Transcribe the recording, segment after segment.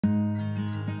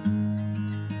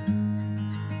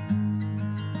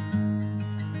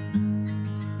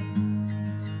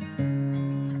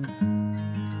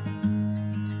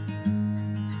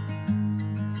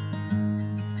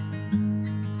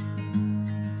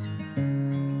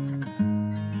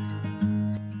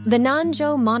The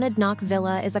Nanjo Monadnock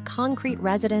Villa is a concrete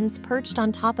residence perched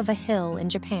on top of a hill in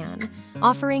Japan,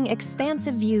 offering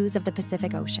expansive views of the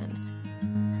Pacific Ocean.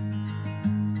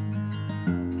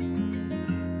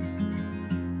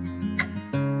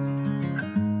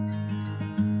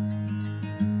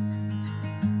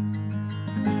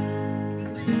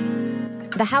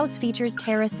 The house features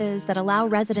terraces that allow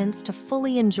residents to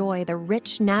fully enjoy the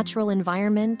rich natural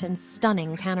environment and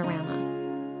stunning panorama.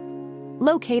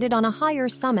 Located on a higher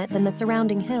summit than the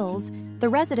surrounding hills, the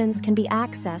residence can be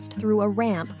accessed through a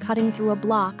ramp cutting through a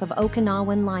block of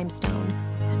Okinawan limestone.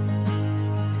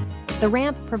 The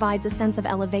ramp provides a sense of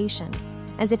elevation,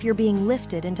 as if you're being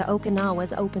lifted into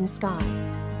Okinawa's open sky.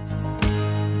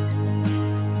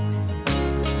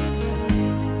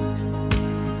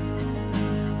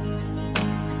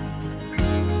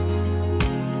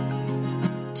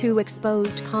 Two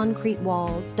exposed concrete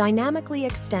walls dynamically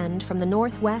extend from the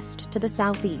northwest to the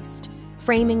southeast,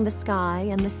 framing the sky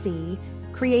and the sea,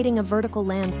 creating a vertical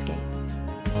landscape.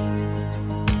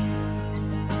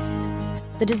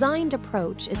 The designed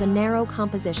approach is a narrow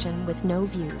composition with no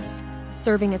views,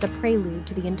 serving as a prelude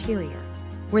to the interior,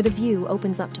 where the view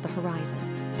opens up to the horizon.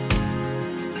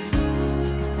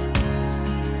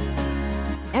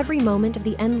 Every moment of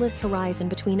the endless horizon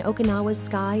between Okinawa's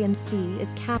sky and sea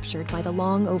is captured by the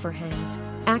long overhangs,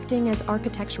 acting as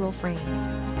architectural frames.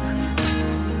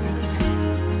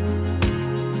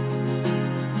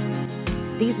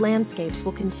 These landscapes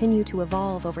will continue to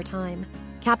evolve over time,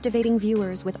 captivating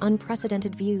viewers with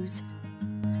unprecedented views.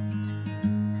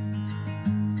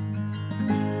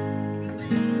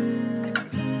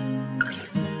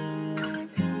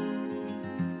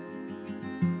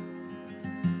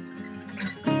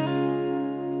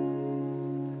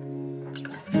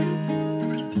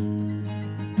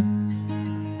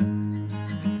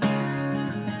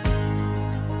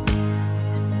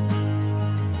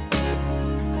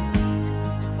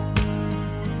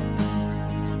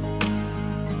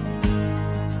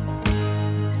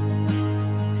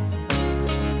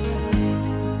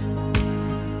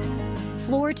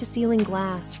 Floor-to-ceiling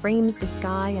glass frames the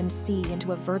sky and sea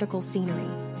into a vertical scenery.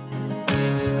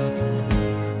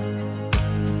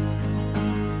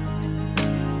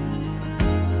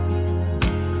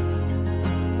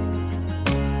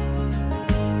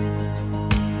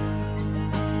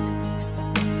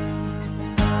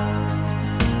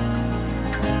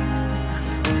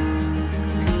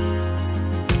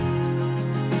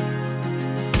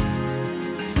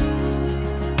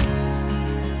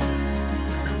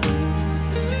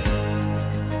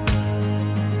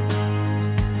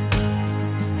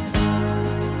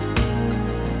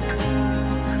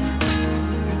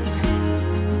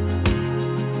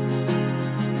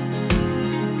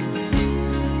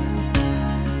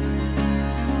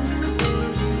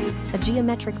 A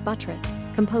geometric buttress,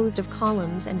 composed of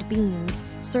columns and beams,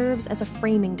 serves as a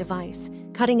framing device,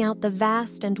 cutting out the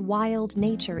vast and wild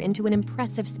nature into an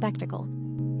impressive spectacle.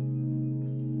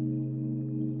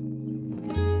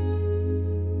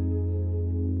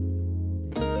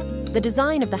 The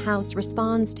design of the house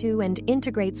responds to and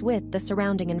integrates with the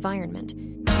surrounding environment,